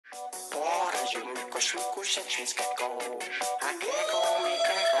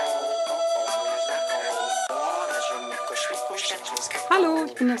Hallo,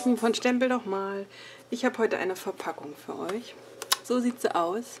 ich bin Jasmin von Stempel doch mal. Ich habe heute eine Verpackung für euch. So sieht sie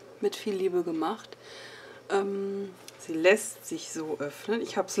aus, mit viel Liebe gemacht. Sie lässt sich so öffnen.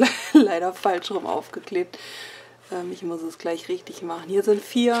 Ich habe es leider falsch rum aufgeklebt. Ich muss es gleich richtig machen. Hier sind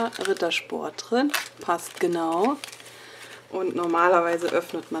 4 Rittersport drin, passt genau. Und normalerweise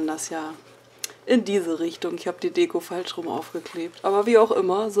öffnet man das ja in diese Richtung. Ich habe die Deko falsch rum aufgeklebt. Aber wie auch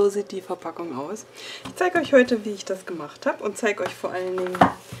immer, so sieht die Verpackung aus. Ich zeige euch heute, wie ich das gemacht habe und zeige euch vor allen Dingen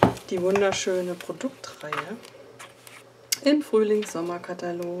die wunderschöne Produktreihe im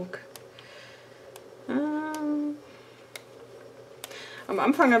Frühlings-Sommer-Katalog. Am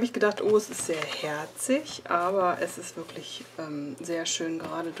Anfang habe ich gedacht, oh, es ist sehr herzig, aber es ist wirklich sehr schön,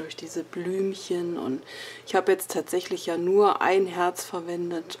 gerade durch diese Blümchen. Und ich habe jetzt tatsächlich ja nur ein Herz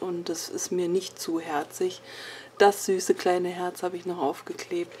verwendet und das ist mir nicht zu herzig. Das süße kleine Herz habe ich noch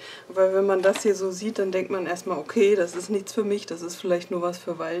aufgeklebt. Weil wenn man das hier so sieht, dann denkt man erstmal, okay, das ist nichts für mich, das ist vielleicht nur was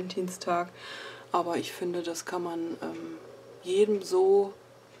für Valentinstag. Aber ich finde, das kann man jedem so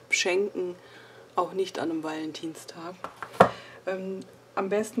schenken, auch nicht an einem Valentinstag. Am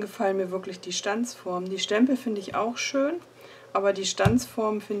besten gefallen mir wirklich die Stanzformen. Die Stempel finde ich auch schön, aber die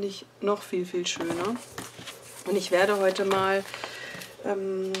Stanzformen finde ich noch viel, viel schöner. Und ich werde heute mal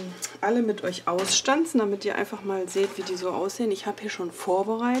alle mit euch ausstanzen, damit ihr einfach mal seht, wie die so aussehen. Ich habe hier schon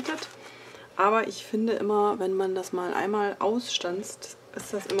vorbereitet, aber ich finde immer, wenn man das mal einmal ausstanzt,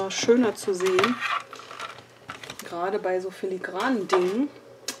 ist das immer schöner zu sehen. Gerade bei so filigranen Dingen.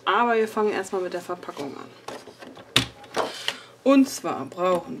 Aber wir fangen erstmal mit der Verpackung an. Und zwar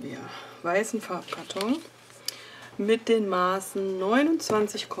brauchen wir weißen Farbkarton mit den Maßen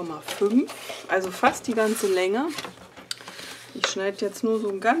 29,5, also fast die ganze Länge. Ich schneide jetzt nur so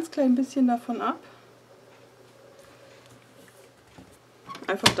ein ganz klein bisschen davon ab.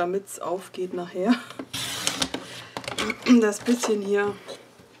 Einfach damit es aufgeht nachher. Das bisschen hier,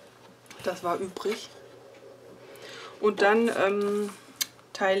 das war übrig. Und dann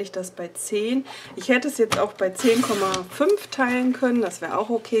teile ich das bei 10. Ich hätte es jetzt auch bei 10,5 teilen können, das wäre auch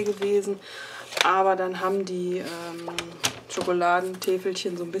okay gewesen. Aber dann haben die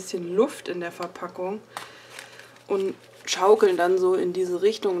Schokoladentäfelchen so ein bisschen Luft in der Verpackung und schaukeln dann so in diese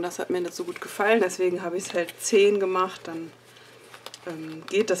Richtung. Das hat mir nicht so gut gefallen, deswegen habe ich es halt 10 gemacht. Dann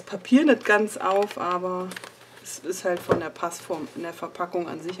geht das Papier nicht ganz auf, aber es ist halt von der Passform in der Verpackung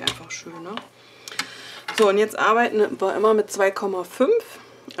an sich einfach schöner. So, und jetzt arbeiten wir immer mit 2,5.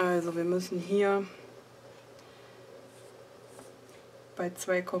 Also wir müssen hier bei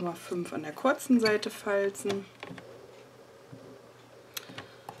 2,5 an der kurzen Seite falzen.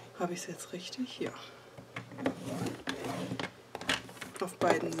 Habe ich es jetzt richtig? Ja. Auf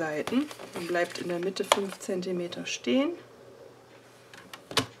beiden Seiten. Dann bleibt in der Mitte 5 cm stehen.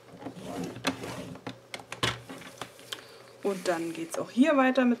 Und dann geht es auch hier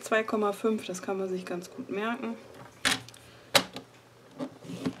weiter mit 2,5. Das kann man sich ganz gut merken.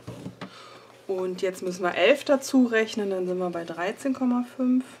 Und jetzt müssen wir 11 dazu rechnen, dann sind wir bei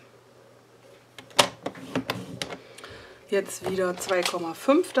 13,5. Jetzt wieder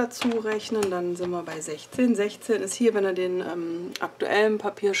 2,5 dazu rechnen, dann sind wir bei 16. 16 ist hier, wenn ihr den aktuellen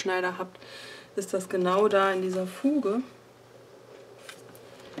Papierschneider habt, ist das genau da in dieser Fuge.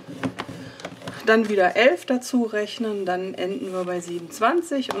 Dann wieder 11 dazu rechnen, dann enden wir bei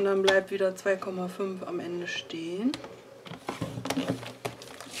 27 und dann bleibt wieder 2,5 am Ende stehen.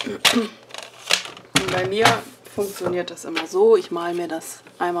 Und bei mir funktioniert das immer so, ich male mir das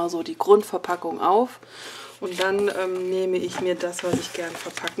einmal so die Grundverpackung auf und dann nehme ich mir das, was ich gern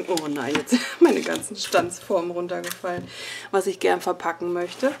verpacken, oh nein, jetzt sind meine ganzen Stanzformen runtergefallen, was ich gern verpacken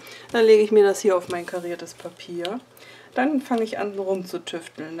möchte. Dann lege ich mir das hier auf mein kariertes Papier. Dann fange ich an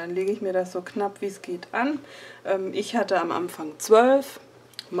rumzutüfteln. Dann lege ich mir das so knapp wie es geht an. Ich hatte am Anfang 12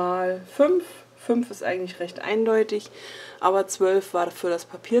 mal 5. 5 ist eigentlich recht eindeutig, aber 12 war für das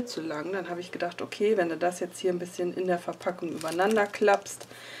Papier zu lang. Dann habe ich gedacht, okay, wenn du das jetzt hier ein bisschen in der Verpackung übereinander klappst,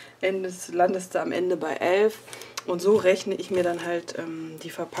 landest du am Ende bei 11. Und so rechne ich mir dann halt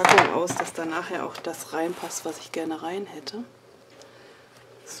die Verpackung aus, dass da nachher auch das reinpasst, was ich gerne rein hätte.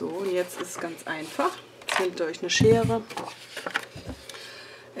 So, und jetzt ist es ganz einfach. Jetzt nehmt ihr euch eine Schere.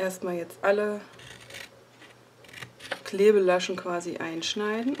 Erstmal jetzt alle Klebelaschen quasi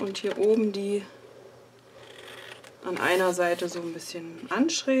einschneiden und hier oben die an einer Seite so ein bisschen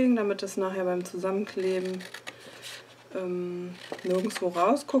anschrägen, damit das nachher beim Zusammenkleben nirgendwo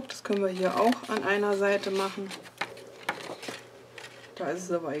rausguckt. Das können wir hier auch an einer Seite machen. Da ist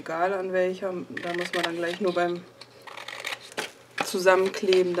es aber egal an welcher, da muss man dann gleich nur beim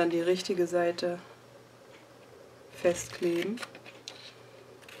zusammenkleben, dann die richtige Seite festkleben.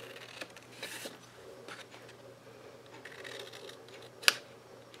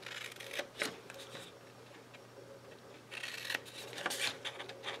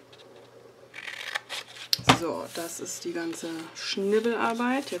 So, das ist die ganze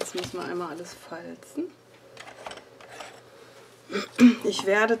Schnibbelarbeit. Jetzt müssen wir einmal alles falzen. Ich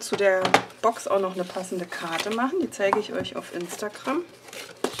werde zu der Box auch noch eine passende Karte machen. Die zeige ich euch auf Instagram.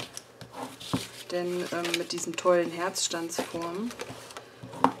 Denn mit diesen tollen Herzstandsformen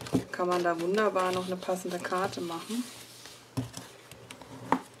kann man da wunderbar noch eine passende Karte machen.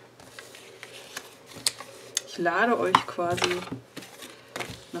 Ich lade euch quasi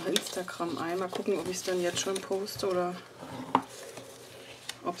nach Instagram ein. Mal gucken, ob ich es dann jetzt schon poste oder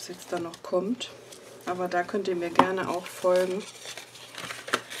ob es jetzt dann noch kommt. Aber da könnt ihr mir gerne auch folgen.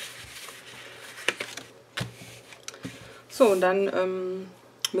 So, und dann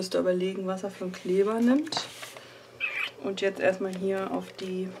müsst ihr überlegen, was er für einen Kleber nimmt. Und jetzt erstmal hier auf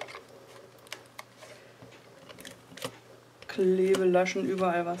die Klebelaschen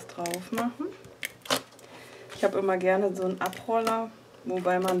überall was drauf machen. Ich habe immer gerne so einen Abroller,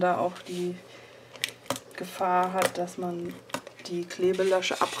 wobei man da auch die Gefahr hat, dass man die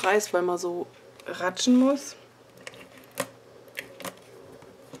Klebelasche abreißt, weil man so ratschen muss.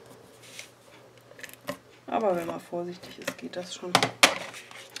 Aber wenn man vorsichtig ist, geht das schon.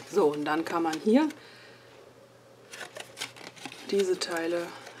 So, und dann kann man hier diese Teile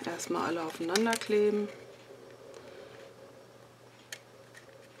erstmal alle aufeinander kleben.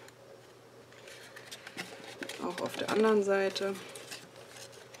 Auch auf der anderen Seite.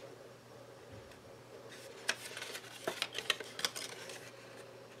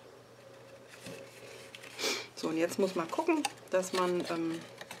 So, und jetzt muss man gucken, dass man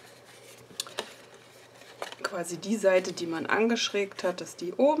quasi die Seite, die man angeschrägt hat, dass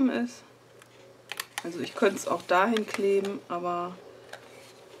die oben ist. Also ich könnte es auch dahin kleben, aber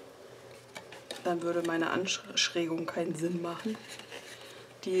dann würde meine Anschrägung keinen Sinn machen.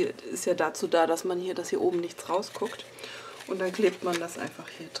 Die ist ja dazu da, dass hier oben nichts rausguckt. Und dann klebt man das einfach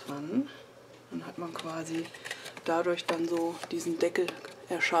hier dran. Dann hat man quasi dadurch dann so diesen Deckel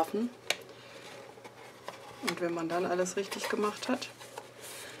erschaffen. Und wenn man dann alles richtig gemacht hat,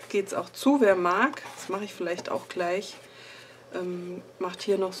 geht es auch zu. Wer mag, das mache ich vielleicht auch gleich, macht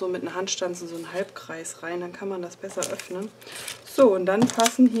hier noch so mit einer Handstanze so einen Halbkreis rein, dann kann man das besser öffnen. So, und dann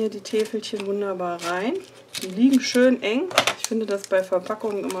passen hier die Täfelchen wunderbar rein. Die liegen schön eng. Ich finde das bei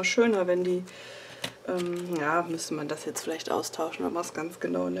Verpackungen immer schöner, wenn die, ja, müsste man das jetzt vielleicht austauschen, wenn man es ganz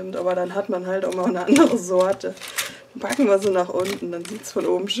genau nimmt, aber dann hat man halt auch mal eine andere Sorte. Dann packen wir sie nach unten, dann sieht es von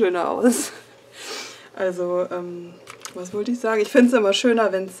oben schöner aus. Also, was wollte ich sagen? Ich finde es immer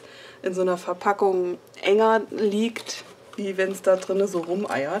schöner, wenn es in so einer Verpackung enger liegt, wie wenn es da drin so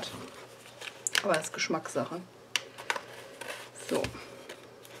rumeiert. Aber das ist Geschmackssache. So.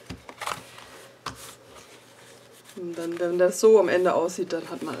 Und dann, wenn das so am Ende aussieht, dann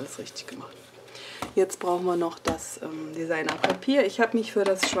hat man alles richtig gemacht. Jetzt brauchen wir noch das Designerpapier. Ich habe mich für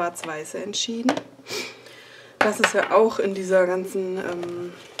das Schwarz-Weiße entschieden. Das ist ja auch in dieser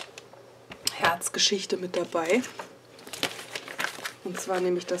ganzen Herzgeschichte mit dabei. Und zwar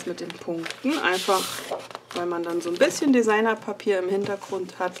nehme ich das mit den Punkten, einfach weil man dann so ein bisschen Designerpapier im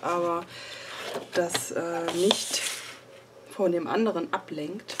Hintergrund hat, aber das nicht von dem anderen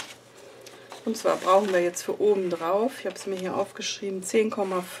ablenkt. Und zwar brauchen wir jetzt für oben drauf, ich habe es mir hier aufgeschrieben,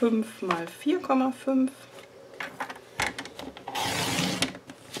 10,5 mal 4,5.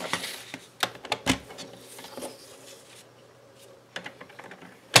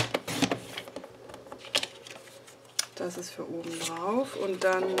 Das ist für oben drauf. Und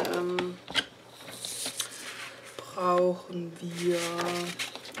dann brauchen wir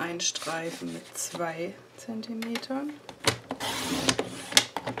einen Streifen mit 2 cm.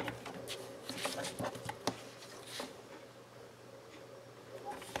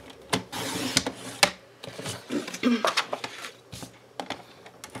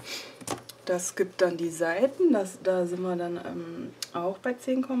 Das gibt dann die Seiten, da sind wir dann auch bei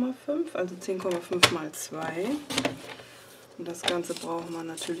 10,5, also 10,5 mal 2. Und das Ganze brauchen wir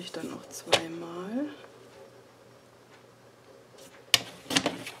natürlich dann noch zweimal.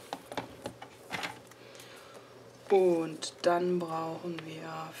 Und dann brauchen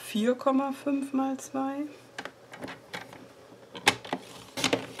wir 4,5 mal 2.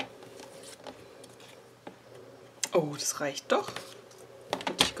 Oh, das reicht doch.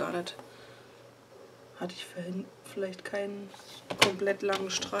 Hätte ich gar nicht. Hatte ich vorhin vielleicht keinen komplett langen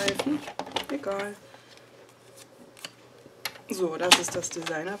Streifen. Egal. So, das ist das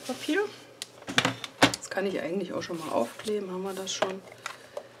Designerpapier. Jetzt kann ich eigentlich auch schon mal aufkleben, haben wir das schon.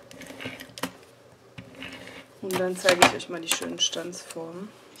 Und dann zeige ich euch mal die schönen Stanzformen.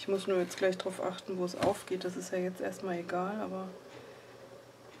 Ich muss nur jetzt gleich darauf achten, wo es aufgeht. Das ist ja jetzt erstmal egal, aber...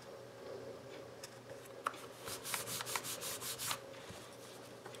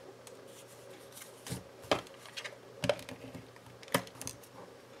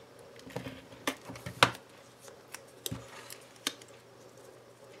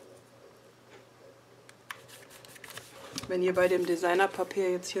 Wenn ihr bei dem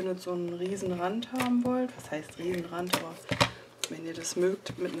Designerpapier jetzt hier nicht so einen riesen Rand haben wollt, was heißt Riesenrand, aber wenn ihr das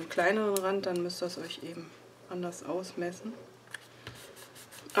mögt mit einem kleineren Rand, dann müsst ihr es euch eben anders ausmessen.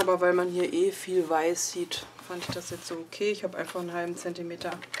 Aber weil man hier eh viel weiß sieht, fand ich das jetzt so okay. Ich habe einfach einen halben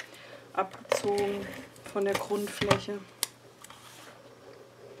Zentimeter abgezogen von der Grundfläche.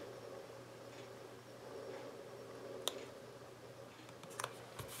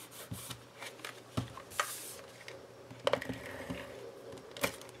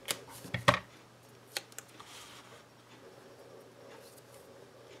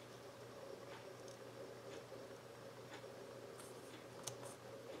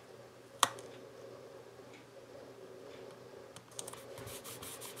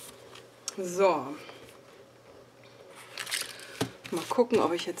 So, mal gucken,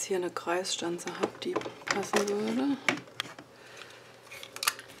 ob ich jetzt hier eine Kreisstanze habe, die passen würde.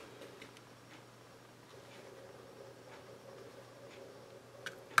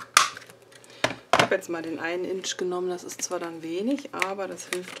 Ich habe jetzt mal den 1 Inch genommen, das ist zwar dann wenig, aber das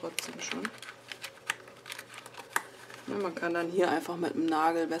hilft trotzdem schon. Ja, man kann dann hier einfach mit dem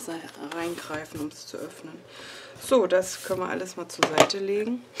Nagel besser reingreifen, um es zu öffnen. So, das können wir alles mal zur Seite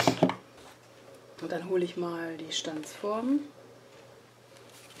legen. Und dann hole ich mal die Stanzformen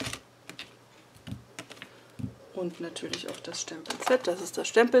und natürlich auch das Stempelset. Das ist das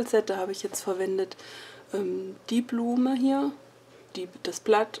Stempelset, da habe ich jetzt verwendet die Blume hier, das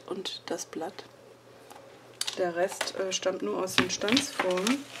Blatt und das Blatt. Der Rest stammt nur aus den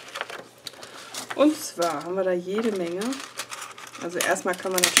Stanzformen. Und zwar haben wir da jede Menge. Also erstmal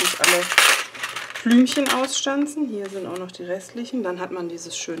kann man natürlich alle Blümchen ausstanzen. Hier sind auch noch die restlichen. Dann hat man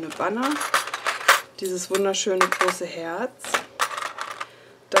dieses schöne Banner. Dieses wunderschöne große Herz.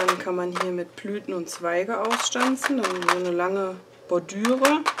 Dann kann man hier mit Blüten und Zweige ausstanzen. Dann so eine lange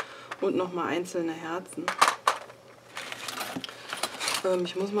Bordüre und nochmal einzelne Herzen.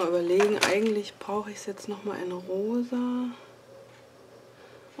 Ich muss mal überlegen, eigentlich brauche ich es jetzt nochmal in rosa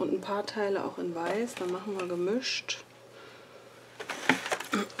und ein paar Teile auch in weiß. Dann machen wir gemischt.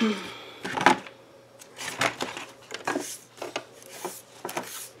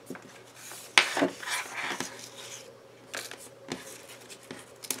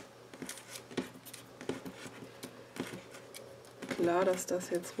 Klar, dass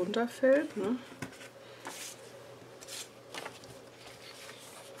das jetzt runterfällt, ne?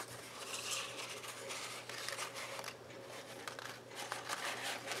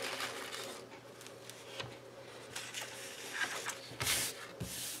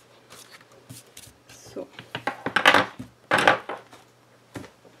 So.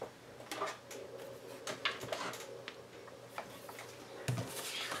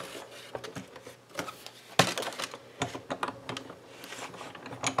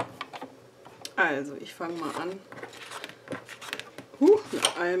 Also, ich fange mal an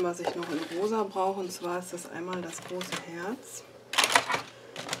mit allem, was ich noch in rosa brauche. Und zwar ist das einmal das große Herz.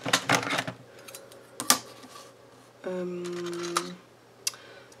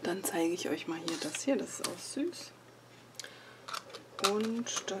 Dann zeige ich euch mal hier, das ist auch süß.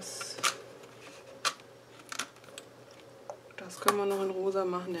 Und das können wir noch in rosa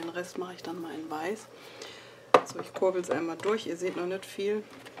machen, den Rest mache ich dann mal in weiß. So, ich kurbel es einmal durch, ihr seht noch nicht viel.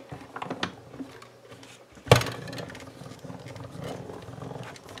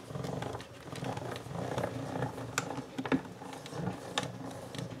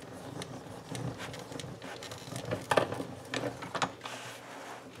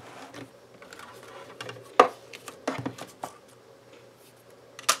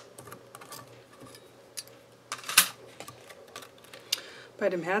 Bei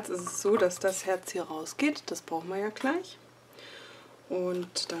dem Herz ist es so, dass das Herz hier rausgeht. Das brauchen wir ja gleich.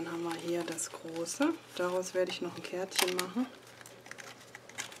 Und dann haben wir hier das große. Daraus werde ich noch ein Kärtchen machen.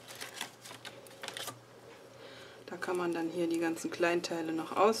 Da kann man dann hier die ganzen Kleinteile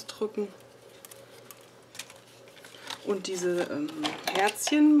noch ausdrücken. Und diese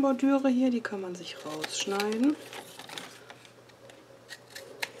Herzchenbordüre hier, die kann man sich rausschneiden.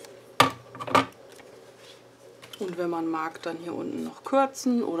 Und wenn man mag, dann hier unten noch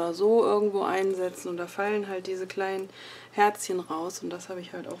kürzen oder so irgendwo einsetzen. Und da fallen halt diese kleinen Herzchen raus. Und das habe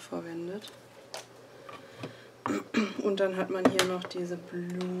ich halt auch verwendet. Und dann hat man hier noch diese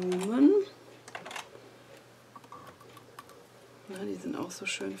Blumen. Na, die sind auch so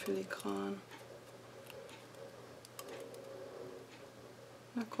schön filigran.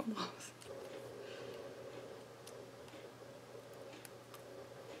 Na, komm raus.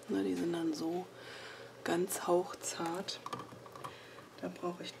 Na, die sind dann so ganz hauchzart. Da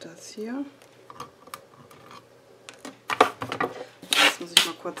brauche ich das hier. Das muss ich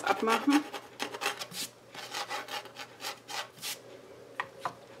mal kurz abmachen.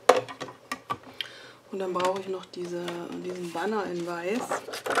 Und dann brauche ich noch diesen Banner in Weiß.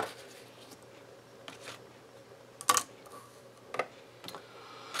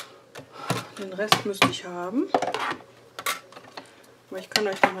 Den Rest müsste ich haben. Aber ich kann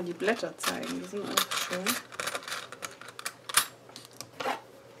euch noch mal die Blätter zeigen. Die sind einfach schön.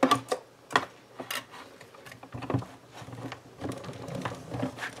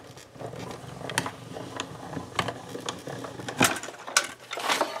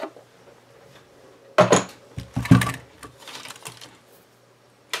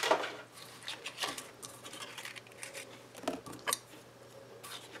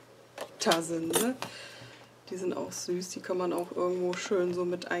 Da sind sie. Die sind auch süß. Die kann man auch irgendwo schön so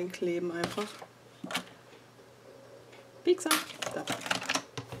mit einkleben einfach. Piekser. Da.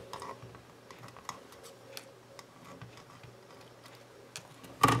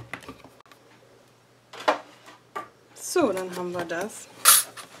 So, dann haben wir das.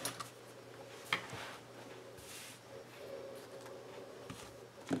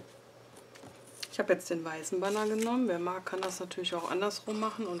 Ich habe jetzt den weißen Banner genommen. Wer mag, kann das natürlich auch andersrum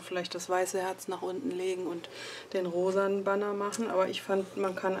machen und vielleicht das weiße Herz nach unten legen und den rosanen Banner machen. Aber ich fand,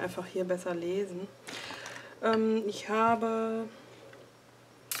 man kann einfach hier besser lesen. Ich habe...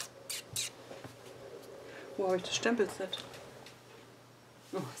 Wo habe ich das Stempelset?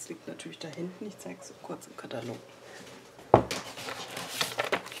 Oh, es liegt natürlich da hinten. Ich zeige es so kurz im Katalog.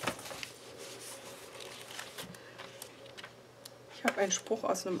 Ich habe einen Spruch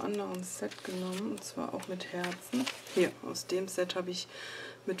aus einem anderen Set genommen, und zwar auch mit Herzen. Hier, aus dem Set habe ich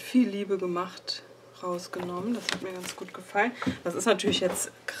mit viel Liebe gemacht rausgenommen. Das hat mir ganz gut gefallen. Das ist natürlich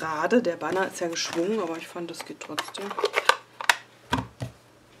jetzt gerade, der Banner ist ja geschwungen, aber ich fand, das geht trotzdem.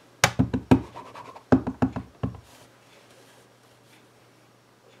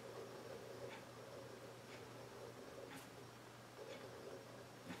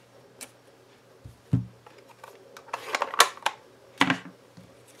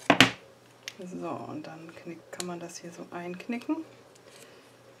 So, und dann kann man das hier so einknicken.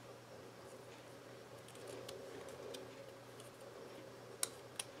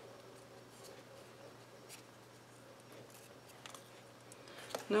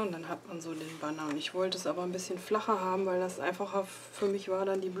 Ne, und dann hat man so den Banner. Und ich wollte es aber ein bisschen flacher haben, weil das einfacher für mich war,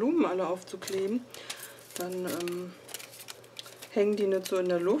 dann die Blumen alle aufzukleben. Dann hängen die nicht so in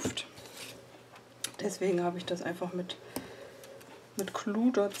der Luft. Deswegen habe ich das einfach mit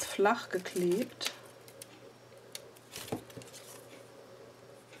Cludots flach geklebt.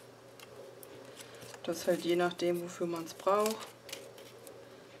 Das halt je nachdem, wofür man es braucht.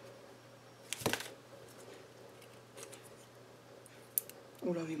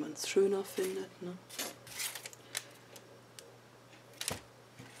 Oder wie man es schöner findet. Ne?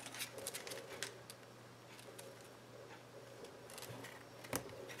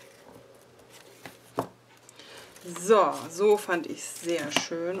 So fand ich es sehr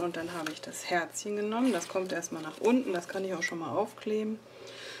schön. Und dann habe ich das Herzchen genommen. Das kommt erstmal nach unten. Das kann ich auch schon mal aufkleben.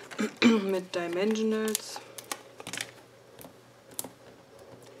 Mit Dimensionals.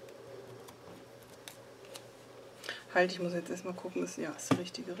 Halt, ich muss jetzt erstmal gucken, ist die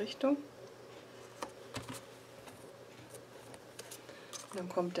richtige Richtung. Dann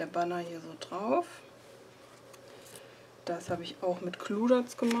kommt der Banner hier so drauf. Das habe ich auch mit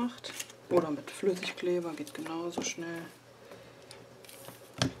Cludots gemacht. Oder mit Flüssigkleber, geht genauso schnell.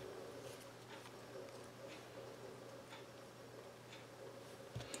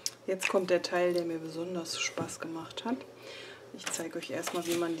 Jetzt kommt der Teil, der mir besonders Spaß gemacht hat. Ich zeige euch erstmal,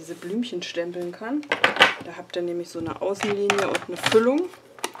 wie man diese Blümchen stempeln kann. Da habt ihr nämlich so eine Außenlinie und eine Füllung.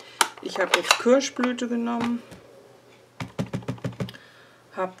 Ich habe jetzt Kirschblüte genommen,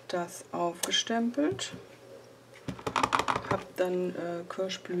 habe das aufgestempelt, habe dann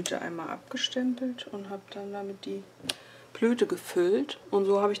Kirschblüte einmal abgestempelt und habe dann damit die Blüte gefüllt. Und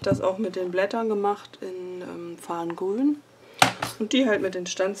so habe ich das auch mit den Blättern gemacht in Farngrün. Und die halt mit den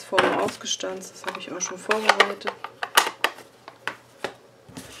Stanzformen ausgestanzt. Das habe ich auch schon vorbereitet.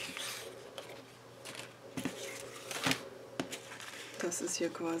 Das ist hier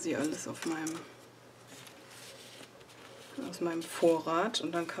quasi alles aus meinem Vorrat.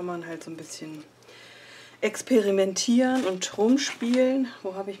 Und dann kann man halt so ein bisschen experimentieren und rumspielen.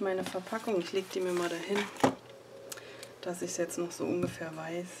 Wo habe ich meine Verpackung? Ich lege die mir mal dahin, dass ich es jetzt noch so ungefähr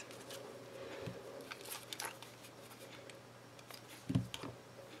weiß.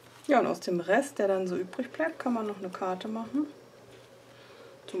 Ja, und aus dem Rest, der dann so übrig bleibt, kann man noch eine Karte machen.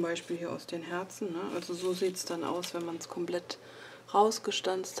 Zum Beispiel hier aus den Herzen. Ne? Also so sieht es dann aus, wenn man es komplett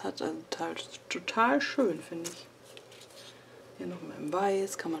rausgestanzt hat. Also total schön, finde ich. Hier nochmal im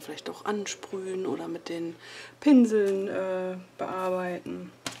Weiß, kann man vielleicht auch ansprühen oder mit den Pinseln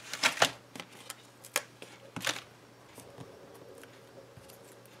bearbeiten.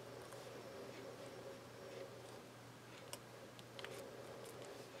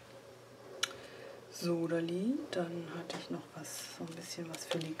 So, Dali, dann hatte ich noch was, so ein bisschen was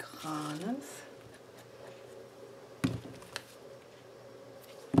Filigranes.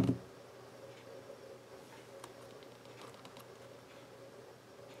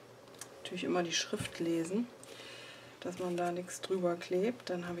 Natürlich immer die Schrift lesen, dass man da nichts drüber klebt.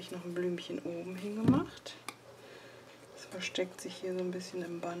 Dann habe ich noch ein Blümchen oben hingemacht. Das versteckt sich hier so ein bisschen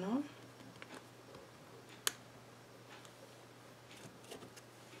im Banner.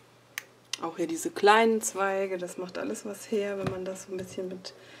 Auch hier diese kleinen Zweige, das macht alles was her, wenn man das so ein bisschen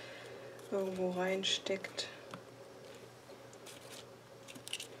mit irgendwo reinsteckt.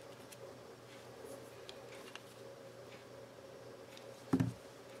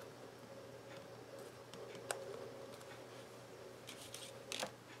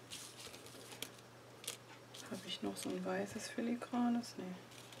 Habe ich noch so ein weißes Filigranes? Nee.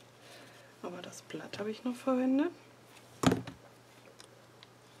 Aber das Blatt habe ich noch verwendet.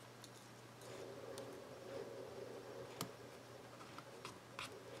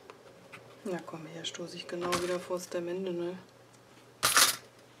 Na komm, hier stoße ich genau wieder vor der Wände, ne?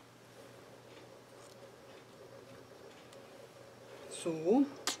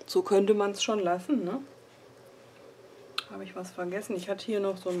 So könnte man es schon lassen, ne? Habe ich was vergessen? Ich hatte hier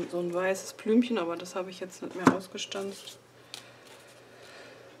noch so ein weißes Blümchen, aber das habe ich jetzt nicht mehr ausgestanzt.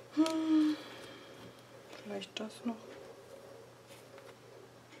 Vielleicht das noch.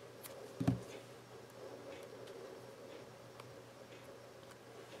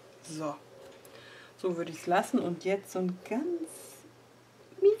 So würde ich es lassen. Und jetzt so ein ganz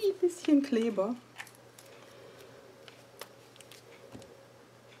mini bisschen Kleber.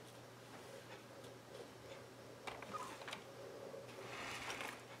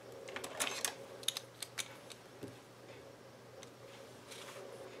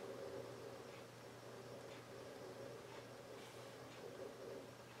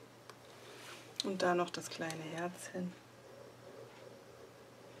 Und da noch das kleine Herz hin.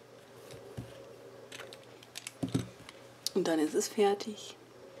 Und dann ist es fertig.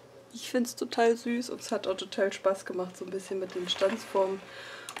 Ich finde es total süß und es hat auch total Spaß gemacht, so ein bisschen mit den Stanzformen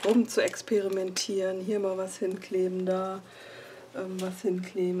rum zu experimentieren. Hier mal was hinkleben, da was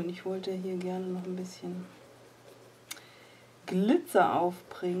hinkleben. Und ich wollte hier gerne noch ein bisschen Glitzer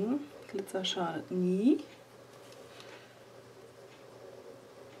aufbringen. Glitzer schadet nie.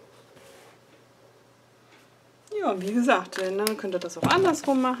 Ja, wie gesagt, dann könnt ihr das auch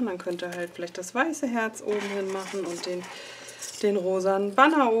andersrum machen. Dann könnt ihr halt vielleicht das weiße Herz oben hin machen und den rosanen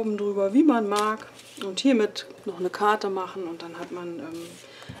Banner oben drüber, wie man mag. Und hiermit noch eine Karte machen und dann hat man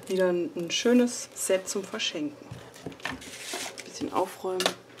wieder ein schönes Set zum Verschenken. Ein bisschen aufräumen.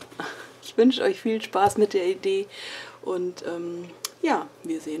 Ich wünsche euch viel Spaß mit der Idee und ja,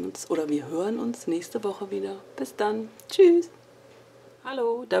 wir sehen uns oder wir hören uns nächste Woche wieder. Bis dann. Tschüss.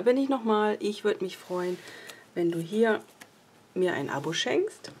 Hallo, da bin ich nochmal. Ich würde mich freuen, wenn du hier mir ein Abo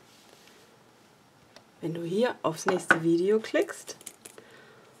schenkst, wenn du hier aufs nächste Video klickst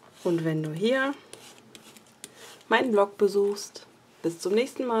und wenn du hier meinen Blog besuchst. Bis zum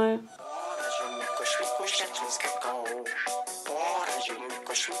nächsten Mal. I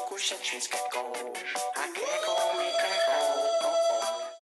can't go